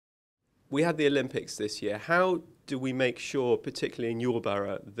We had the Olympics this year. How do we make sure, particularly in your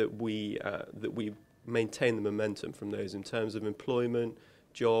borough, that we maintain the momentum from those in terms of employment,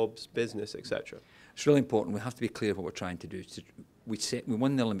 jobs, business, etc.? It's really important. We have to be clear what we're trying to do. We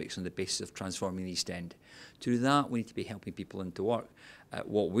won the Olympics on the basis of transforming the East End. To do that, we need to be helping people into work.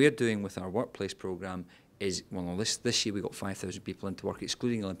 What we're doing with our workplace programme is, well, this year we got 5,000 people into work,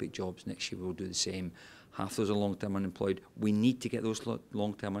 excluding Olympic jobs. Next year we'll do the same. Half those are long-term unemployed. We need to get those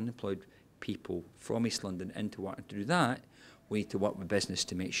long-term unemployed people from East London into work. And to do that, we need to work with business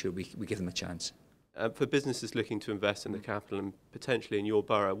to make sure we give them a chance. For businesses looking to invest in the capital and potentially in your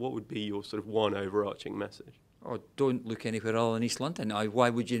borough, what would be your sort of one overarching message? Oh, don't look anywhere other than East London. Now,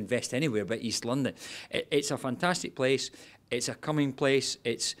 why would you invest anywhere but East London? It's a fantastic place. It's a coming place.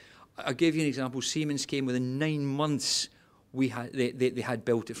 I'll give you an example. Siemens came within 9 months. They had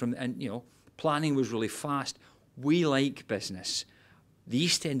built it from, and planning was really fast. We like business. The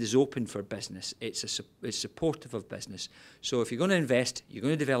East End is open for business. It's supportive of business. So if you're going to invest, you're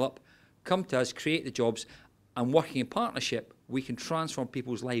going to develop, come to us, create the jobs, and working in partnership, we can transform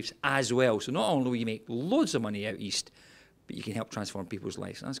people's lives as well. So not only will you make loads of money out east, but you can help transform people's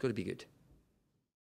lives. And that's got to be good.